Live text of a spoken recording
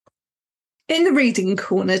In the reading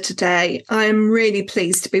corner today, I am really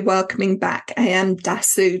pleased to be welcoming back A.M.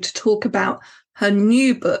 Dasu to talk about her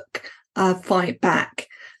new book, Fight Back.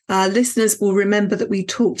 Listeners will remember that we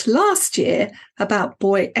talked last year about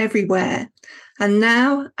Boy Everywhere, and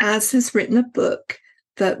now Az has written a book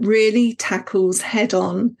that really tackles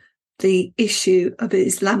head-on the issue of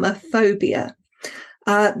Islamophobia.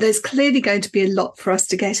 There's clearly going to be a lot for us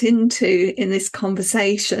to get into in this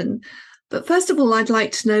conversation. But first of all, I'd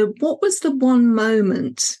like to know, what was the one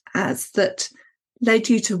moment, Az, that led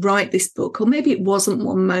you to write this book? Or maybe it wasn't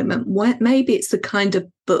one moment. Maybe it's the kind of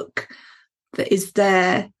book that is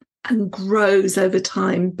there and grows over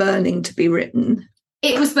time, burning to be written.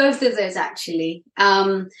 It was both of those, actually.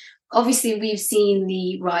 Obviously, we've seen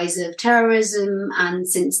the rise of terrorism, and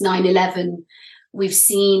since 9/11, we've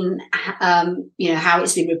seen, how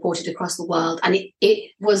it's been reported across the world. And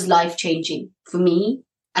it was life-changing for me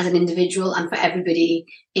as an individual and for everybody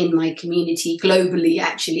in my community globally.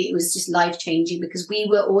 Actually, it was just life-changing because we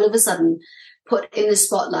were all of a sudden put in the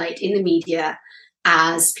spotlight in the media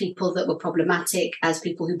as people that were problematic, as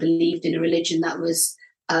people who believed in a religion that was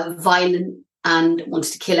violent and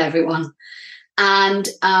wanted to kill everyone. And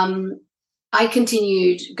I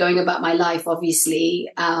continued going about my life, obviously,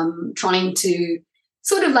 trying to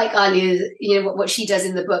sort of like Alia, what she does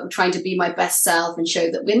in the book, trying to be my best self and show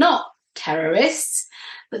that we're not terrorists.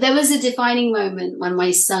 But there was a defining moment when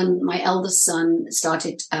my eldest son,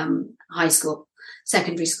 started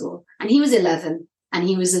secondary school, and he was 11, and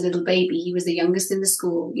he was a little baby. He was the youngest in the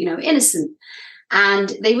school, innocent.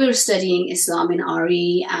 And they were studying Islam in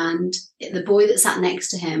RE, and the boy that sat next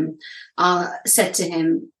to him said to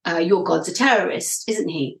him, "Your God's a terrorist, isn't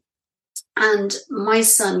he?" And my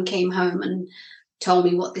son came home and told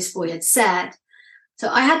me what this boy had said. So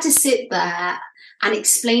I had to sit there and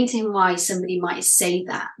explain to him why somebody might say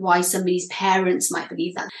that, why somebody's parents might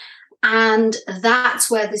believe that. And that's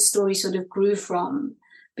where this story sort of grew from,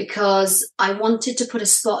 because I wanted to put a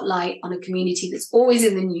spotlight on a community that's always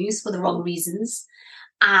in the news for the wrong reasons.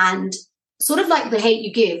 And sort of like The Hate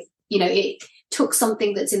U Give, it took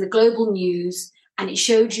something that's in the global news and it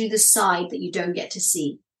showed you the side that you don't get to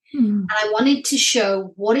see. And I wanted to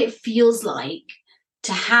show what it feels like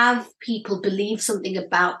to have people believe something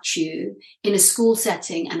about you in a school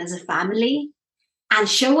setting and as a family, and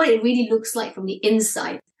show what it really looks like from the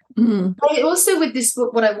inside. But also with this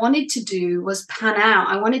book, what I wanted to do was pan out.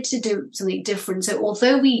 I wanted to do something different. So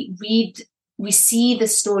although we see the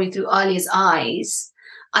story through Alia's eyes,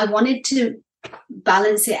 I wanted to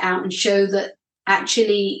balance it out and show that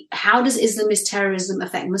actually, how does Islamist terrorism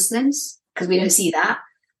affect Muslims? Because we don't see that.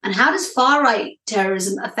 And how does far-right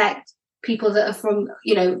terrorism affect people that are from,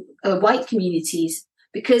 white communities?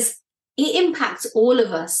 Because it impacts all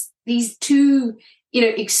of us. These two,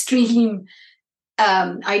 extreme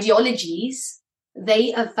ideologies,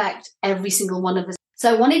 they affect every single one of us.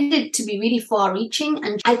 So I wanted it to be really far-reaching.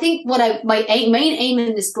 And I think my main aim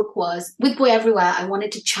in this book was, with Boy Everywhere, I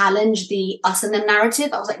wanted to challenge the us and them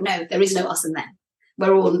narrative. I was like, no, there is no us and them.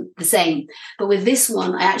 We're all the same. But with this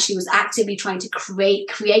one, I actually was actively trying to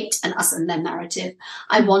create an us and them narrative.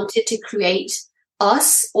 I wanted to create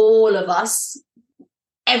us, all of us,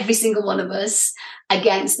 every single one of us,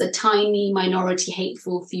 against the tiny minority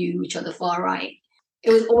hateful few, which are the far right.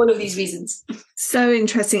 It was all of these reasons. So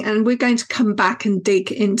interesting. And we're going to come back and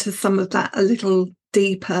dig into some of that a little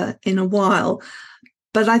deeper in a while.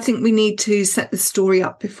 But I think we need to set the story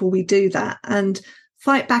up before we do that. And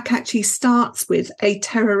Fight Back actually starts with a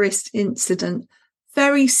terrorist incident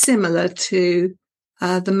very similar to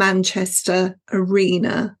the Manchester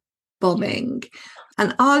Arena bombing.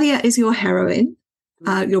 And Alia is your heroine,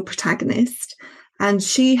 your protagonist, and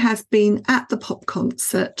she has been at the pop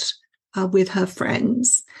concert with her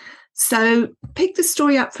friends. So pick the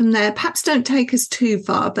story up from there. Perhaps don't take us too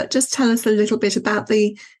far, but just tell us a little bit about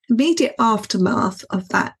the immediate aftermath of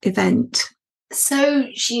that event. So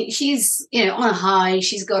she's, on a high.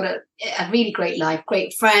 She's got a really great life,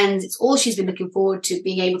 great friends. It's all she's been looking forward to,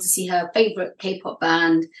 being able to see her favorite K-pop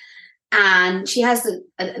band. And she has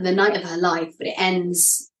the night of her life, but it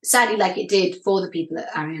ends sadly like it did for the people at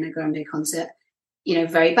Ariana Grande concert,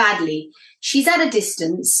 very badly. She's at a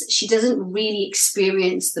distance. She doesn't really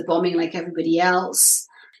experience the bombing like everybody else.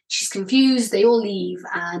 She's confused. They all leave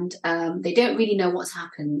and they don't really know what's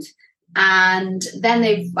happened. And then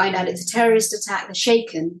they find out it's a terrorist attack. They're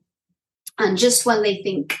shaken. And just when they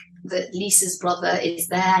think that Lisa's brother is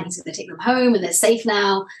there and he's going to take them home and they're safe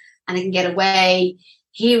now and they can get away,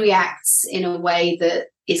 he reacts in a way that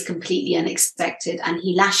is completely unexpected, and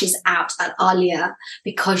he lashes out at Alia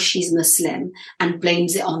because she's Muslim and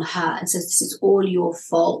blames it on her and says, this is all your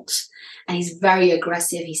fault. And he's very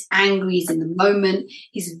aggressive. He's angry. He's in the moment.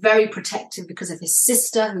 He's very protective because of his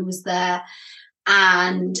sister who was there.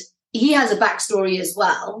 And he has a backstory as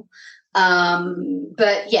well.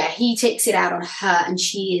 But yeah, he takes it out on her, and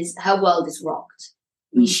her world is rocked.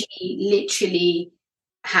 I mean, she literally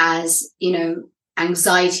has,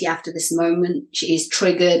 anxiety after this moment. She is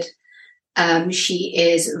triggered. She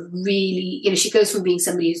is really, she goes from being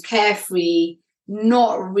somebody who's carefree,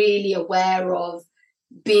 not really aware of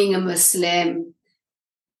being a Muslim,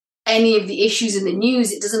 any of the issues in the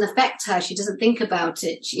news. It doesn't affect her. She doesn't think about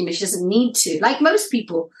it. She doesn't need to, like most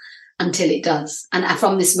people, until it does. And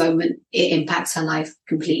from this moment, it impacts her life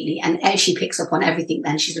completely. And as she picks up on everything,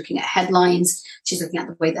 then she's looking at headlines. She's looking at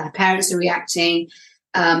the way that her parents are reacting.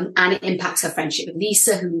 And it impacts her friendship with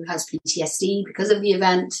Lisa, who has PTSD because of the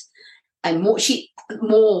event. And she's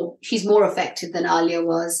more affected than Alia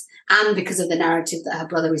was. And because of the narrative that her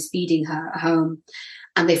brother is feeding her at home.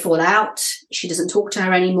 And they fall out. She doesn't talk to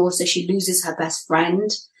her anymore. So she loses her best friend.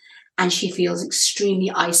 And she feels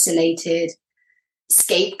extremely isolated,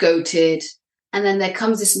 scapegoated. And then there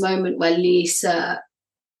comes this moment where Lisa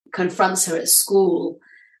confronts her at school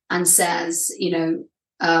and says,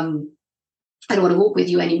 I don't want to walk with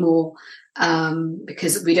you anymore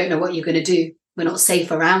because we don't know what you're going to do. We're not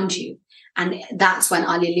safe around you. And that's when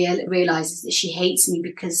Alia realizes that she hates me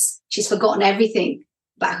because she's forgotten everything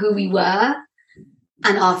about who we were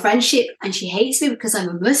and our friendship. And she hates me because I'm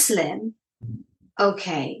a Muslim.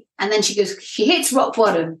 Okay. And then she hits rock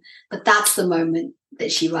bottom. But that's the moment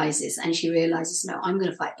that she rises and she realizes, no, I'm going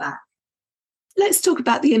to fight back. Let's talk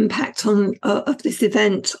about the impact of this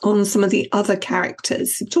event on some of the other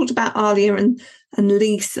characters. You've talked about Alia and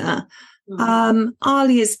Lisa. Mm-hmm.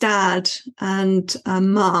 Alia's dad and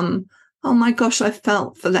mum, oh my gosh, I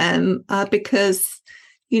felt for them because,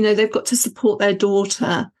 they've got to support their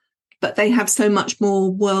daughter, but they have so much more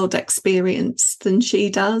world experience than she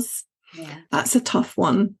does. Yeah. That's a tough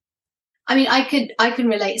one. I mean, I can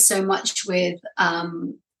relate so much with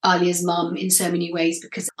Alia's mum in so many ways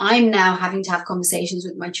because I'm now having to have conversations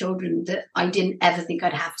with my children that I didn't ever think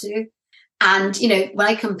I'd have to. And, when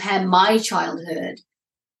I compare my childhood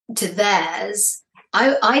to theirs,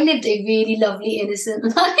 I lived a really lovely,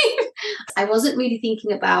 innocent life. I wasn't really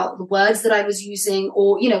thinking about the words that I was using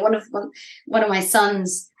or, one of my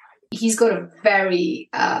sons, he's got a very,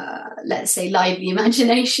 let's say, lively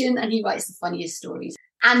imagination and he writes the funniest stories.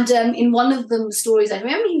 And in one of the stories, I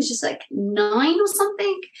remember he was just like 9 or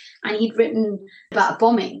something, and he'd written about a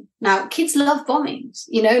bombing. Now, kids love bombings,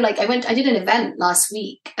 I did an event last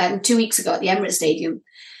week, 2 weeks ago at the Emirates Stadium,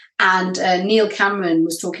 and Neil Cameron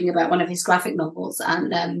was talking about one of his graphic novels,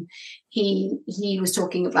 and he was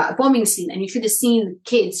talking about a bombing scene, and you should have seen the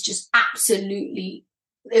kids just absolutely,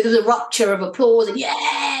 there was a rupture of applause, and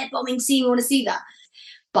yeah, bombing scene, we want to see that.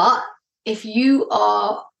 But if you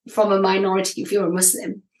are from a minority, if you're a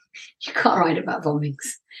Muslim, you can't write about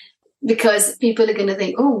bombings because people are going to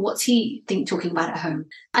think, oh, what's he talking about at home?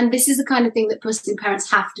 And this is the kind of thing that Muslim parents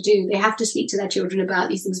have to do. They have to speak to their children about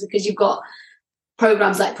these things because you've got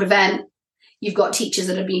programs like Prevent. You've got teachers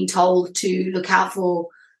that are being told to look out for,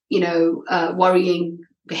 worrying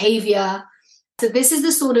behavior. So this is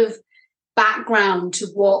the sort of background to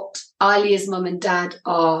what Alia's mum and dad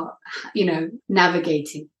are,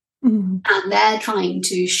 navigating. Mm-hmm. And they're trying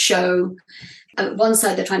to show, at one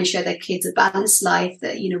side, they're trying to show their kids a balanced life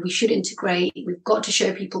that, we should integrate. We've got to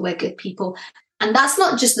show people we're good people. And that's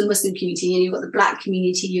not just the Muslim community. You've got the Black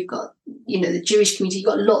community, you've got, the Jewish community, you've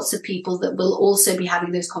got lots of people that will also be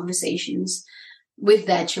having those conversations with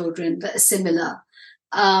their children that are similar.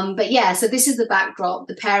 But yeah, so this is the backdrop.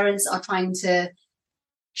 The parents are trying to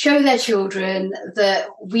show their children that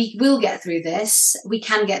we will get through this. We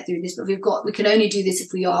can get through this, but we can only do this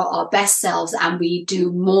if we are our best selves and we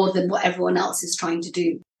do more than what everyone else is trying to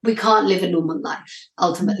do. We can't live a normal life,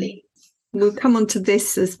 ultimately. We'll come on to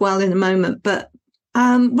this as well in a moment, but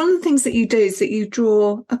one of the things that you do is that you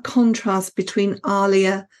draw a contrast between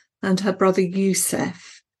Alia and her brother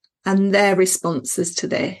Yusuf and their responses to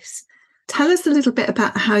this. Tell us a little bit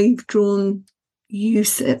about how you've drawn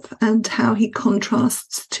Yusuf and how he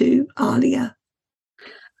contrasts to Alia.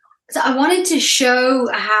 So I wanted to show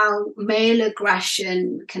how male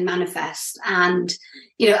aggression can manifest. And,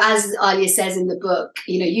 as Alia says in the book,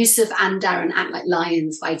 Yusuf and Darren act like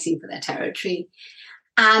lions fighting for their territory.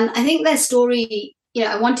 And I think their story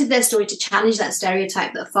I wanted their story to challenge that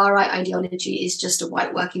stereotype that far-right ideology is just a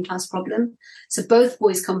white working class problem. So both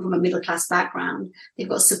boys come from a middle class background. They've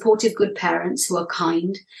got supportive, good parents who are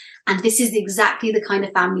kind. And this is exactly the kind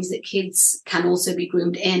of families that kids can also be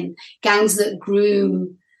groomed in. Gangs that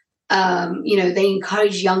groom, they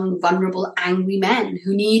encourage young, vulnerable, angry men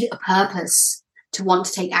who need a purpose to want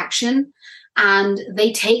to take action. And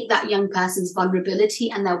they take that young person's vulnerability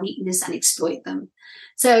and their weakness and exploit them.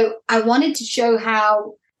 So I wanted to show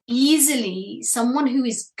how easily someone who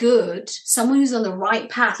is good, someone who's on the right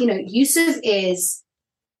path, Yusuf is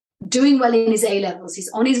doing well in his A-levels.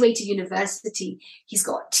 He's on his way to university. He's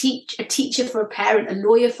got a teacher for a parent, a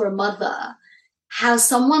lawyer for a mother. How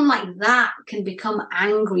someone like that can become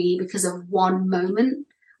angry because of one moment,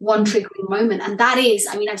 one triggering moment. And that is,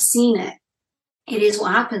 I've seen it. It is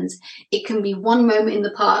what happens. It can be one moment in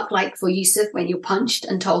the park, like for Yusuf, when you're punched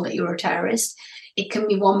and told that you're a terrorist. It can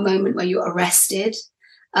be one moment where you're arrested,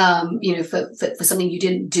 for something you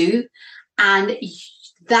didn't do. And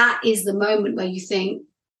that is the moment where you think,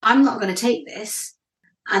 I'm not going to take this.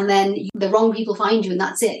 And then the wrong people find you and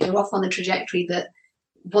that's it. You're off on the trajectory that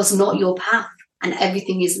was not your path and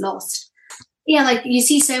everything is lost. Yeah, like you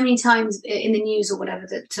see so many times in the news or whatever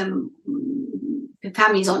that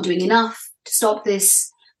families aren't doing enough to stop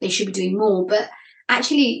this. They should be doing more. But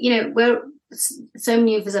actually, we're so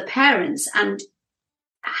many of us are parents, and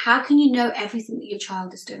how can you know everything that your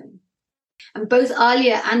child is doing? And both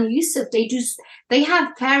Alia and Yusuf, they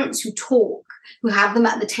have parents who talk, who have them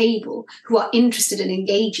at the table, who are interested in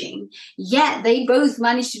engaging, yet they both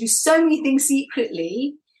manage to do so many things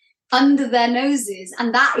secretly under their noses.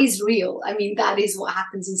 And that is real. That is what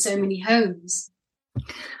happens in so many homes.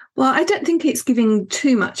 Well, I don't think it's giving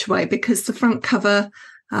too much away, because the front cover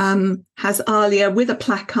has Alia with a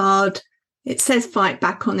placard. It says "Fight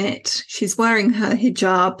Back" on it. She's wearing her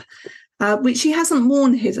hijab, which she hasn't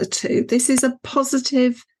worn hitherto. This is a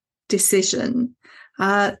positive decision.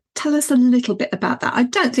 Tell us a little bit about that. I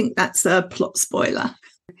don't think that's a plot spoiler.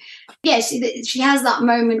 Yeah, she has that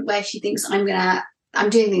moment where she thinks, I'm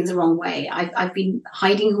doing things the wrong way. I've been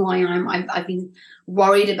hiding who I am. I've been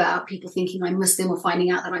worried about people thinking I'm Muslim or finding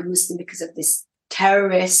out that I'm Muslim because of this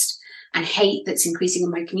terrorist and hate that's increasing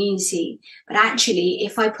in my community. But actually,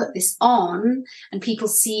 if I put this on and people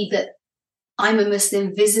see that I'm a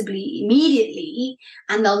Muslim visibly, immediately,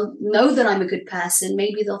 and they'll know that I'm a good person,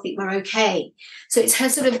 maybe they'll think we're okay. So it's her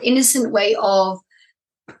sort of innocent way of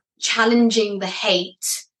challenging the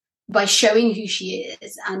hate by showing who she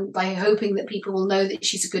is and by hoping that people will know that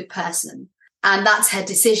she's a good person. And that's her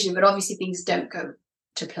decision. But obviously things don't go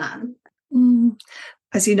to plan.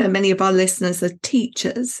 As you know, many of our listeners are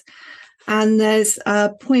teachers. And there's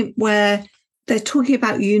a point where they're talking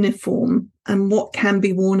about uniform and what can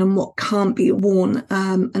be worn and what can't be worn.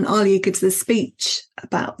 And Alia gives a speech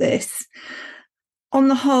about this. On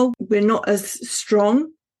the whole, we're not as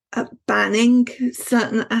strong at banning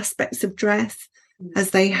certain aspects of dress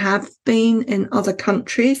as they have been in other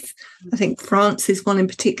countries. I think France is one in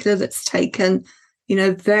particular that's taken,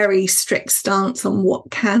 very strict stance on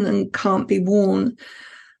what can and can't be worn.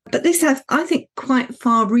 But this has, I think, quite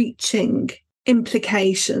far-reaching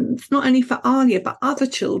implications, not only for Alia, but other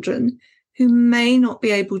children who may not be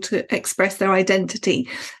able to express their identity.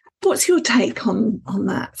 What's your take on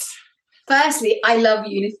that? Firstly, I love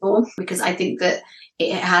uniform because I think that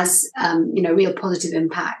it has, real positive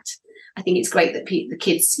impact. I think it's great that the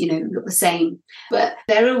kids, look the same. But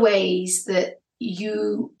there are ways that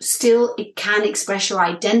you still can express your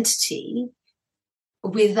identity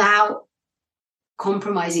without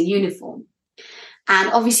compromising uniform.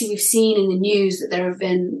 And obviously we've seen in the news that there have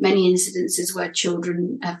been many incidences where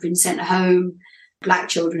children have been sent home, Black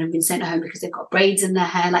children have been sent home because they've got braids in their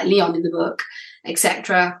hair, like Leon in the book,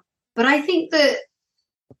 etc. But I think that,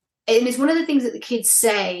 and it's one of the things that the kids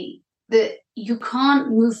say, that you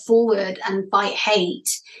can't move forward and fight hate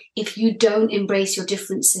if you don't embrace your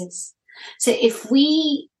differences. So if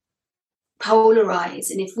we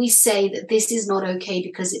polarize and if we say that this is not okay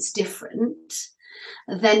because it's different,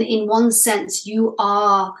 then in one sense you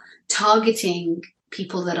are targeting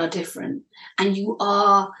people that are different and you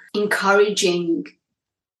are encouraging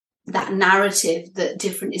that narrative that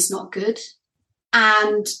different is not good.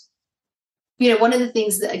 And one of the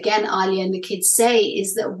things that, again, Alia and the kids say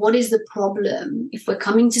is that what is the problem if we're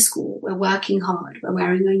coming to school, we're working hard, we're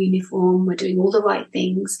wearing a uniform, we're doing all the right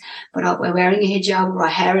things, but we're wearing a hijab or our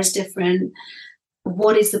hair is different.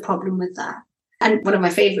 What is the problem with that? And one of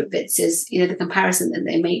my favorite bits is, the comparison that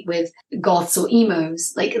they make with goths or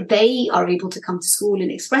emos. Like, they are able to come to school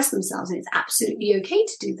and express themselves, and it's absolutely okay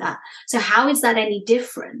to do that. So how is that any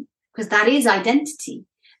different? Because that is identity.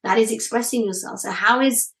 That is expressing yourself. So how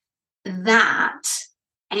is that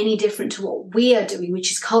any different to what we are doing,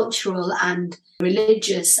 which is cultural and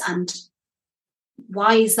religious, and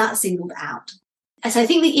why is that singled out? And so I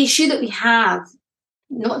think the issue that we have,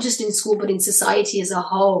 not just in school, but in society as a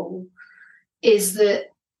whole, is that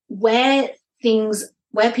where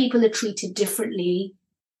people are treated differently,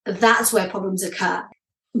 that's where problems occur.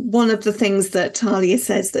 One of the things that Talia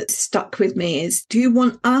says that stuck with me is, do you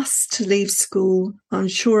want us to leave school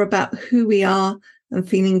unsure about who we are and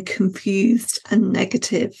feeling confused and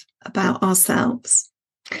negative about ourselves?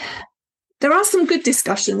 There are some good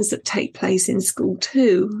discussions that take place in school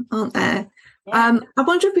too, aren't there? Yeah. I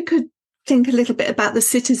wonder if we could think a little bit about the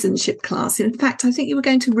citizenship class. In fact, I think you were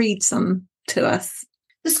going to read some to us.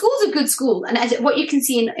 The school's a good school. And what you can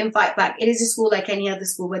see in Fight Back, it is a school like any other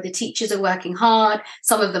school where the teachers are working hard.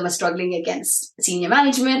 Some of them are struggling against senior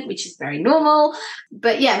management, which is very normal.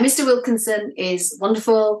 But yeah, Mr. Wilkinson is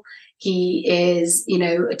wonderful. He is,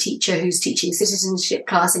 a teacher who's teaching citizenship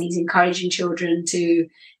class, and he's encouraging children to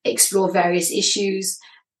explore various issues.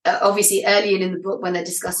 Obviously, early in the book, when they're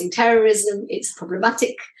discussing terrorism, it's a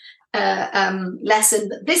problematic lesson.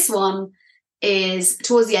 But this one is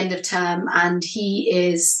towards the end of term, and he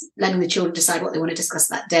is letting the children decide what they want to discuss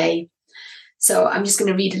that day. So I'm just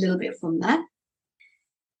going to read a little bit from there.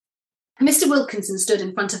 Mr. Wilkinson stood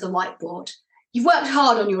in front of the whiteboard. You've worked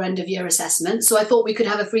hard on your end of year assessment, so I thought we could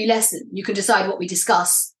have a free lesson. You can decide what we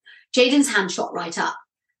discuss. Jaden's hand shot right up.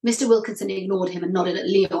 Mr. Wilkinson ignored him and nodded at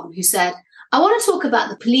Leon, who said, I want to talk about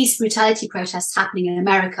the police brutality protests happening in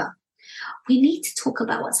America. We need to talk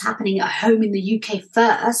about what's happening at home in the UK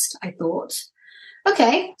first, I thought.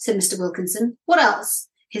 Okay, said Mr. Wilkinson. What else?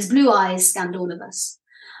 His blue eyes scanned all of us.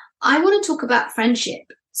 I want to talk about friendship,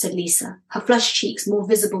 said Lisa, her flushed cheeks more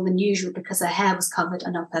visible than usual because her hair was covered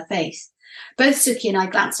enough her face. Both Suki and I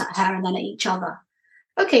glanced at her and then at each other.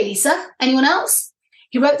 Okay, Lisa, anyone else?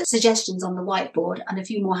 He wrote the suggestions on the whiteboard and a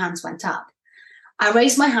few more hands went up. I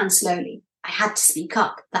raised my hand slowly. I had to speak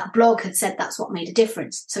up. That blog had said that's what made a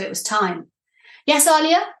difference, so it was time. Yes,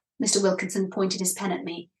 Alia? Mr. Wilkinson pointed his pen at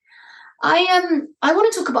me. I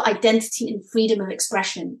want to talk about identity and freedom of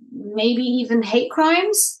expression, maybe even hate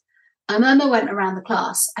crimes. A murmur went around the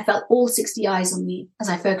class. I felt all 60 eyes on me as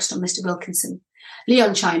I focused on Mr. Wilkinson.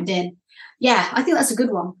 Leon chimed in. Yeah, I think that's a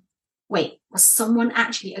good one. Wait, was someone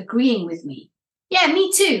actually agreeing with me? Yeah,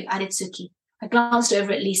 me too, added Suki. I glanced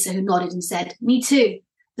over at Lisa, who nodded and said, me too.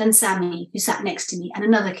 Then Sammy, who sat next to me, and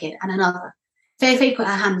another kid, and another. Feifei put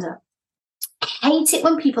her hand up. I hate it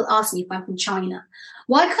when people ask me if I'm from China.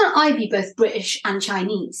 Why can't I be both British and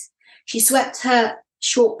Chinese? She swept her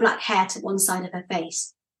short black hair to one side of her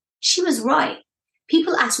face. She was right.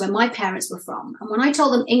 People asked where my parents were from, and when I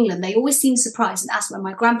told them England, they always seemed surprised and asked where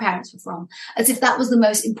my grandparents were from, as if that was the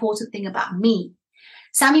most important thing about me.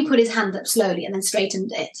 Sammy put his hand up slowly and then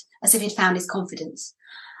straightened it, as if he'd found his confidence.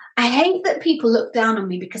 I hate that people look down on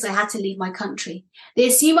me because I had to leave my country. They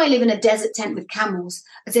assume I live in a desert tent with camels,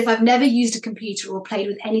 as if I've never used a computer or played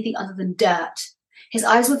with anything other than dirt. His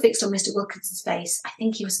eyes were fixed on Mr. Wilkinson's face. I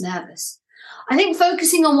think he was nervous. I think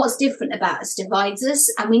focusing on what's different about us divides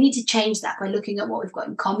us, and we need to change that by looking at what we've got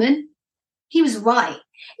in common. He was right.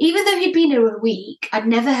 Even though he'd been here a week, I'd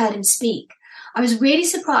never heard him speak. I was really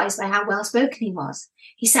surprised by how well-spoken he was.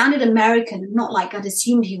 He sounded American, not like I'd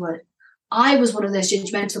assumed he would. I was one of those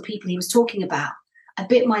judgmental people he was talking about. I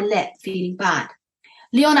bit my lip, feeling bad.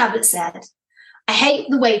 Leon Abbott said, I hate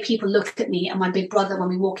the way people look at me and my big brother when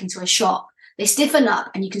we walk into a shop. They stiffen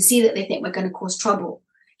up and you can see that they think we're going to cause trouble.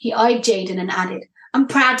 He eyed Jaden and added, I'm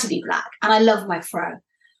proud to be black and I love my fro.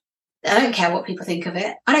 I don't care what people think of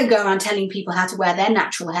it. I don't go around telling people how to wear their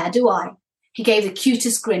natural hair, do I? He gave the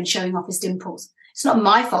cutest grin, showing off his dimples. It's not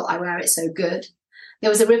my fault I wear it so good. There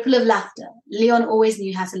was a ripple of laughter. Leon always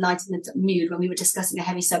knew how to lighten the mood when we were discussing a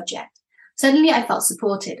heavy subject. Suddenly I felt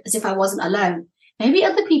supported, as if I wasn't alone. Maybe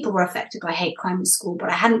other people were affected by hate crime at school, but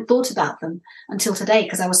I hadn't thought about them until today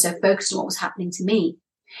because I was so focused on what was happening to me.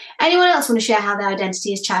 Anyone else want to share how their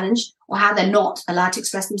identity is challenged or how they're not allowed to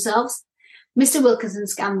express themselves? Mr. Wilkinson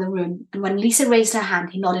scanned the room, and when Lisa raised her hand,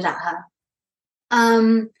 he nodded at her.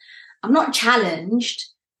 I'm not challenged,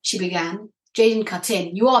 she began. Jaden cut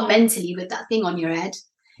in. You are mentally with that thing on your head.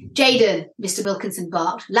 Jaden, Mr. Wilkinson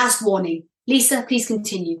barked. Last warning. Lisa, please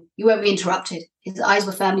continue. You won't be interrupted. His eyes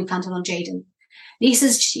were firmly planted on Jaden.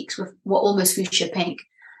 Lisa's cheeks were almost fuchsia pink.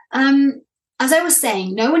 As I was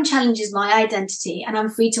saying, no one challenges my identity and I'm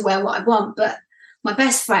free to wear what I want, but my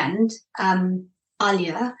best friend,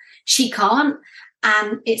 Alia, she can't.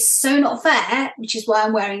 And it's so not fair, which is why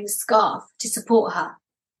I'm wearing the scarf to support her.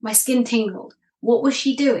 My skin tingled. What was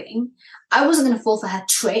she doing? I wasn't going to fall for her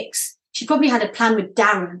tricks. She probably had a plan with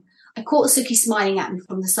Darren. I caught Suki smiling at me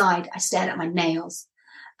from the side. I stared at my nails.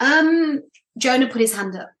 Jonah put his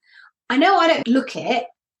hand up. I know I don't look it,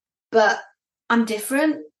 but I'm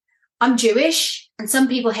different. I'm Jewish, and some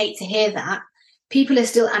people hate to hear that. People are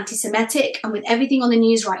still anti-Semitic, and with everything on the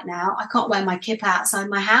news right now, I can't wear my kippah outside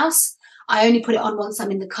my house. I only put it on once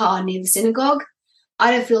I'm in the car near the synagogue.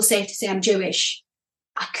 I don't feel safe to say I'm Jewish.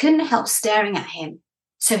 I couldn't help staring at him.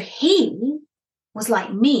 So he was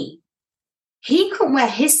like me. He couldn't wear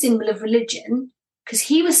his symbol of religion because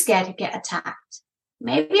he was scared to get attacked.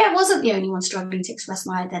 Maybe I wasn't the only one struggling to express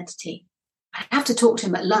my identity. I'd have to talk to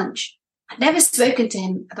him at lunch. I'd never spoken to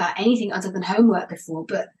him about anything other than homework before,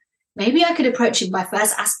 but maybe I could approach him by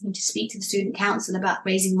first asking him to speak to the student council about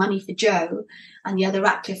raising money for Joe and the other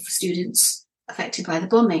Radcliffe students affected by the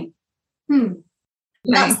bombing.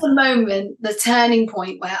 That's the moment, the turning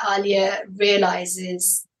point where Alia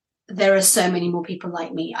realizes there are so many more people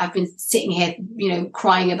like me. I've been sitting here,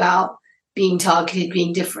 crying about being targeted,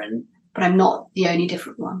 being different, but I'm not the only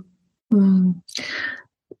different one.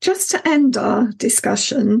 Just to end our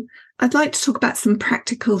discussion, I'd like to talk about some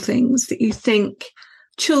practical things that you think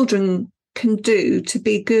children can do to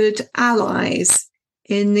be good allies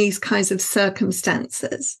in these kinds of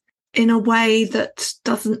circumstances in a way that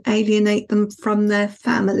doesn't alienate them from their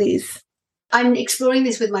families. I'm exploring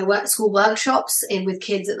this with my school workshops with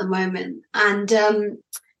kids at the moment. And,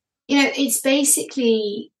 it's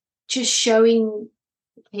basically just showing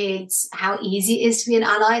kids how easy it is to be an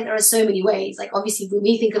ally. There are so many ways. Like, obviously, when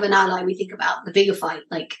we think of an ally, we think about the bigger fight,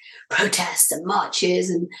 like protests and marches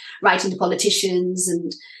and writing to politicians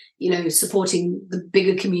and, supporting the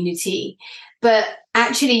bigger community. But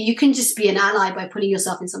actually, you can just be an ally by putting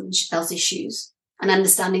yourself in someone else's shoes and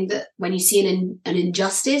understanding that when you see an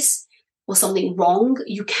injustice or something wrong,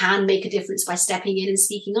 you can make a difference by stepping in and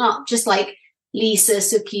speaking up. Just like Lisa,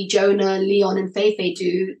 Suki, Jonah, Leon, and Feifei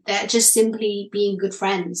do. They're just simply being good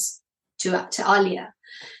friends to Alia.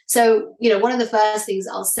 So, one of the first things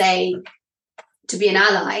I'll say to be an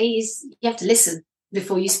ally is you have to listen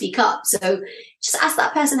before you speak up. So just ask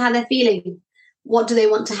that person how they're feeling. What do they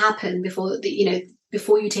want to happen before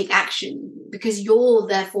you take action? Because you're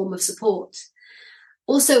their form of support.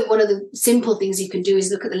 Also, one of the simple things you can do is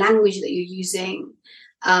look at the language that you're using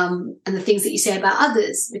and the things that you say about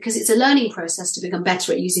others, because it's a learning process to become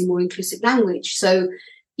better at using more inclusive language. So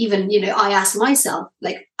even, I ask myself,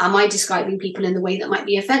 like, am I describing people in the way that might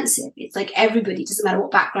be offensive? It's like everybody, doesn't matter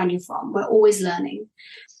what background you're from, we're always learning.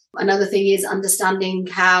 Another thing is understanding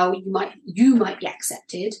how you might be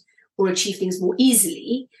accepted or achieve things more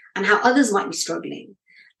easily and how others might be struggling.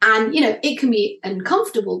 And, it can be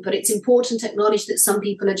uncomfortable, but it's important to acknowledge that some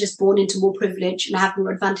people are just born into more privilege and have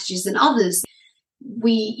more advantages than others.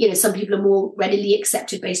 Some people are more readily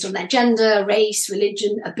accepted based on their gender, race,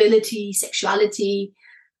 religion, ability, sexuality,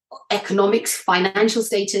 economics, financial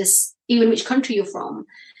status, even which country you're from.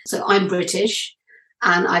 So I'm British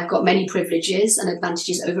and I've got many privileges and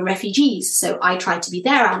advantages over refugees. So I try to be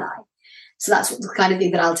their ally. So that's the kind of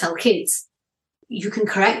thing that I'll tell kids. You can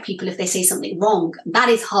correct people if they say something wrong. That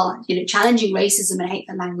is hard. Challenging racism and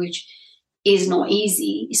hateful language is not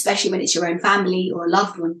easy, especially when it's your own family or a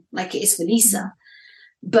loved one, like it is for Lisa.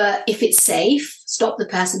 But if it's safe, stop the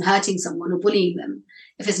person hurting someone or bullying them.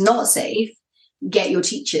 If it's not safe, get your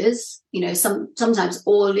teachers. Sometimes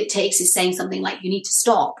all it takes is saying something like, you need to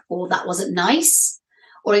stop, or that wasn't nice,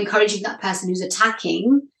 or encouraging that person who's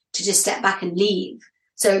attacking to just step back and leave.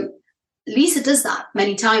 So Lisa does that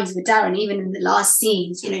many times with Darren, even in the last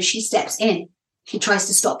scenes. She steps in. She tries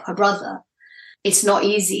to stop her brother. It's not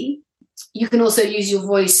easy. You can also use your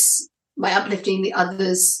voice by uplifting the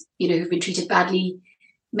others, who've been treated badly,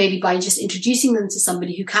 maybe by just introducing them to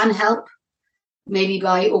somebody who can help, maybe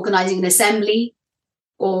by organizing an assembly,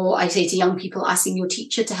 or I say to young people, asking your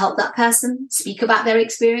teacher to help that person speak about their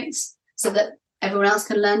experience so that everyone else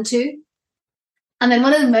can learn too. And then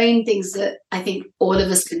one of the main things that I think all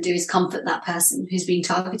of us can do is comfort that person who's being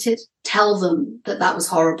targeted. Tell them that was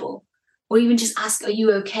horrible. Or even just ask, are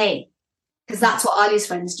you okay? Because that's what Alia's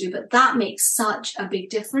friends do. But that makes such a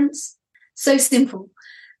big difference. So simple.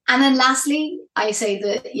 And then lastly, I say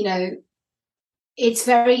that, it's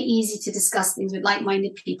very easy to discuss things with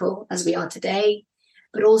like-minded people as we are today.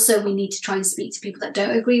 But also we need to try and speak to people that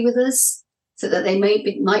don't agree with us, so that they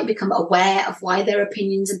might become aware of why their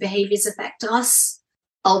opinions and behaviors affect us.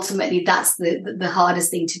 Ultimately, that's the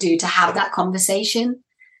hardest thing to do, to have that conversation.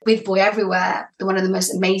 With Boy Everywhere, one of the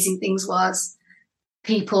most amazing things was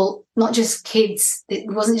people, not just kids, it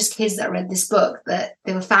wasn't just kids that read this book, but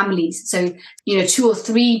there were families. So, 2 or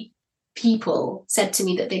 3 people said to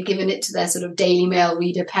me that they'd given it to their sort of Daily Mail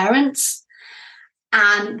reader parents.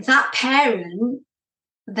 And that parent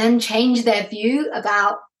then changed their view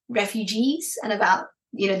about refugees and about,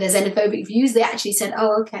 their xenophobic views. They actually said,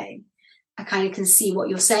 oh, okay, I kind of can see what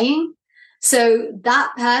you're saying. So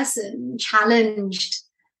that person challenged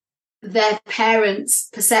their parents'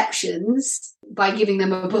 perceptions by giving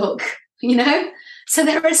them a book, So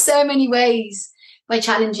there are so many ways by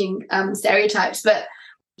challenging stereotypes, but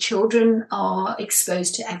children are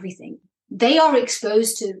exposed to everything. They are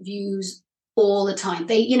exposed to views all the time.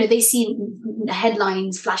 They see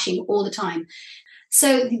headlines flashing all the time.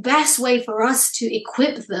 So the best way for us to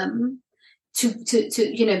equip them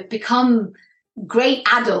to become great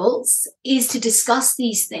adults is to discuss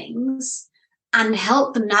these things and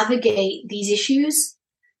help them navigate these issues.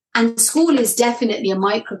 And school is definitely a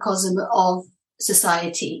microcosm of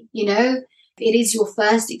society. It is your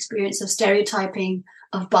first experience of stereotyping,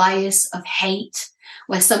 of bias, of hate,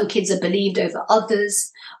 where some kids are believed over others,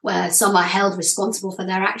 where some are held responsible for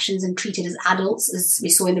their actions and treated as adults, as we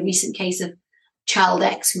saw in the recent case of Child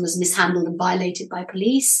X, who was mishandled and violated by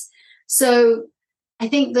police. So I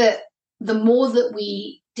think that the more that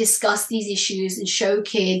we discuss these issues and show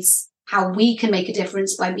kids how we can make a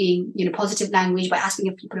difference by being, positive language, by asking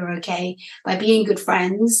if people are okay, by being good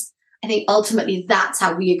friends, I think ultimately that's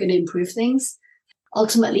how we are going to improve things.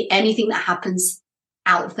 Ultimately, anything that happens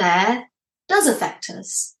out there does affect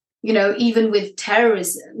us. Even with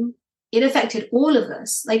terrorism, it affected all of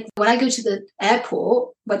us. Like when I go to the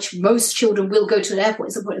airport, which most children will go to an airport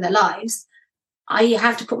at some point in their lives, I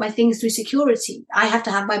have to put my things through security. I have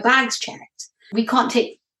to have my bags checked. We can't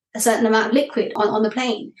take a certain amount of liquid on the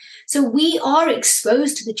plane. So we are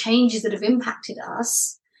exposed to the changes that have impacted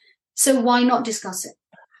us. So why not discuss it?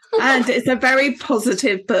 And it's a very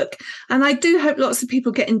positive book. And I do hope lots of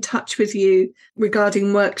people get in touch with you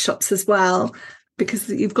regarding workshops as well, because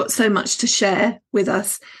you've got so much to share with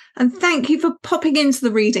us. And thank you for popping into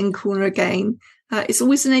the Reading Corner again. It's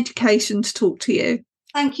always an education to talk to you.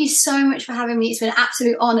 Thank you so much for having me. It's been an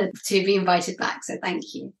absolute honour to be invited back. So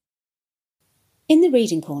thank you. In the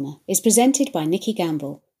Reading Corner is presented by Nikki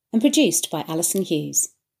Gamble and produced by Alison Hughes.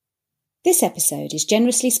 This episode is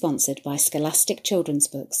generously sponsored by Scholastic Children's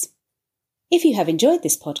Books. If you have enjoyed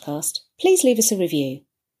this podcast, please leave us a review.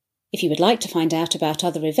 If you would like to find out about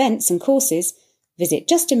other events and courses, visit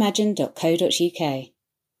justimagine.co.uk.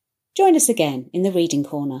 Join us again in the Reading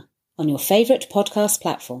Corner on your favourite podcast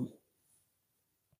platform.